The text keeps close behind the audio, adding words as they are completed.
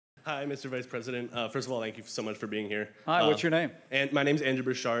Hi, Mr. Vice President. First of all, thank you so much for being here. Hi, what's your name? And my name's Andrew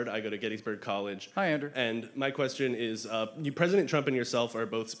Burchard. I go to Gettysburg College. Hi, Andrew. And my question is, President Trump and yourself are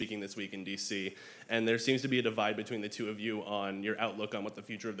both speaking this week in D.C., and there seems to be a divide between the two of you on your outlook on what the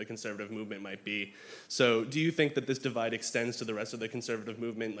future of the conservative movement might be. So do you think that this divide extends to the rest of the conservative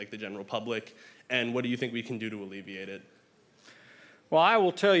movement, like the general public? And what do you think we can do to alleviate it? Well, I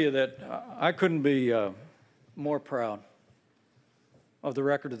will tell you that I couldn't be more proud of the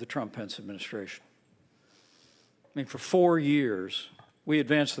record of the Trump-Pence administration. I mean, for 4 years, we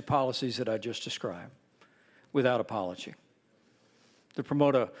advanced the policies that I just described without apology, to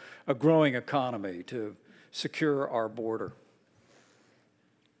promote a growing economy, to secure our border.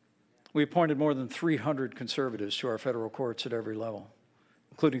 We appointed more than 300 conservatives to our federal courts at every level,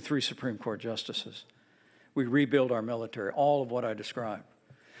 including 3 Supreme Court justices. We rebuilt our military, all of what I described.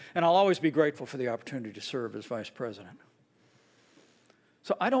 And I'll always be grateful for the opportunity to serve as vice president.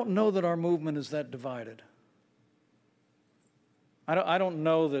 So I don't know that our movement is that divided. I don't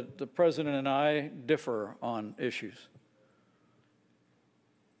know that the president and I differ on issues.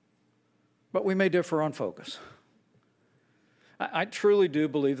 But we may differ on focus. I truly do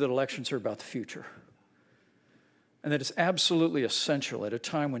believe that elections are about the future, and that it's absolutely essential at a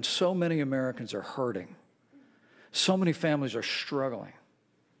time when so many Americans are hurting, so many families are struggling,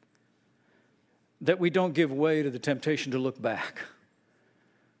 that we don't give way to the temptation to look back.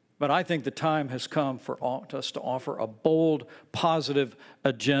 But I think the time has come for us to offer a bold, positive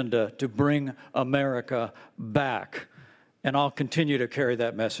agenda to bring America back. And I'll continue to carry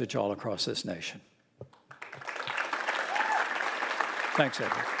that message all across this nation. Thanks,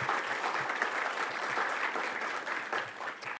 Edward.